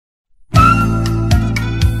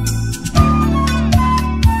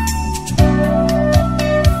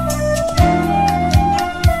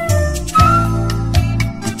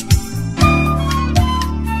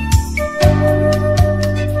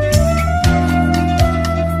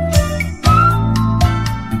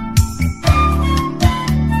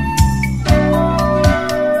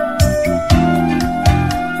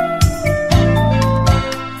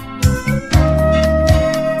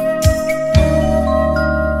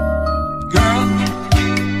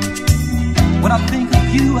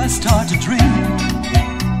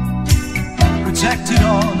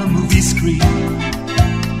on a movie screen,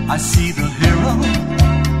 I see the hero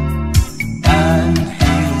and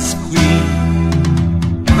his queen.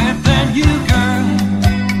 Within you, girl,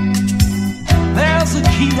 there's a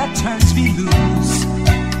key that turns me loose.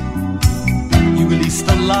 You release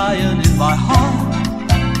the lion in my heart,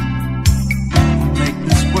 make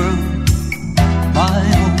this world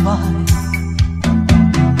mine, oh mine.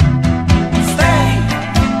 Stay,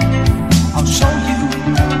 I'll show you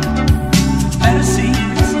better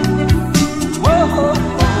scenes. Whoa,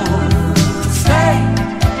 stay,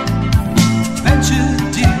 venture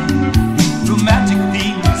deep, romantic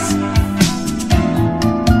themes.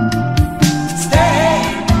 Stay,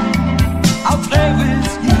 I'll play with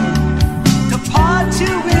you, the part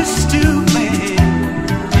you wish to play.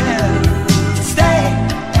 Yeah, stay,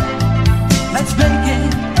 let's make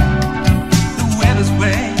it the winner's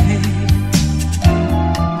way.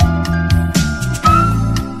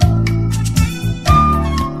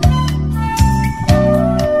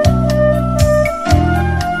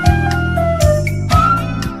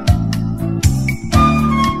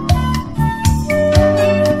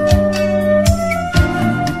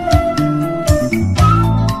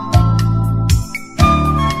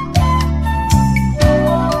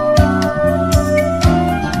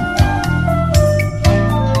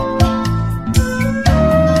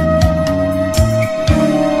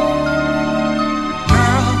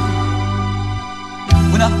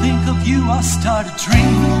 When I think of you, I start a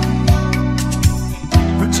dream,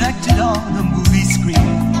 projected on a movie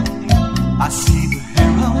screen. I see the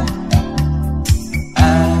hero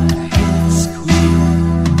and his queen.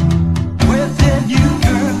 Within you,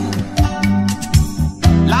 girl,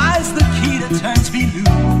 lies the key that turns me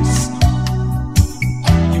loose.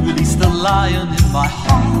 You release the lion in my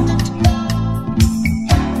heart,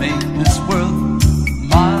 make this world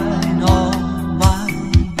mine, all mine.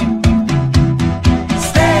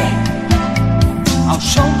 I'll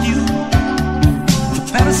show you the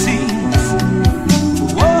better scenes.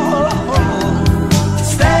 Whoa,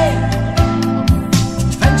 stay,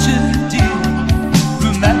 venture deep,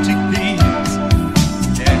 romantic themes.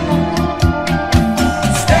 Yeah.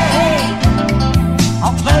 Stay,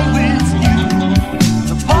 I'll play with you,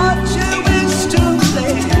 the part you wish to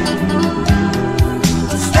play.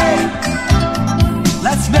 Stay,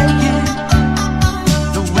 let's make it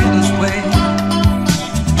the winner's way.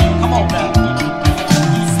 Come on now.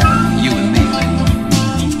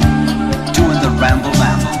 Ramble,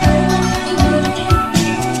 ramble.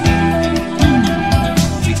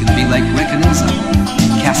 We can be like Rick and Elsa,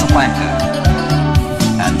 Casablanca,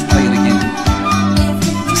 and play it again.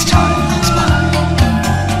 This time is mine.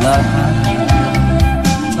 La la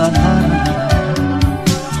la la la.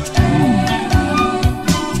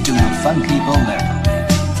 Do the funky boleros.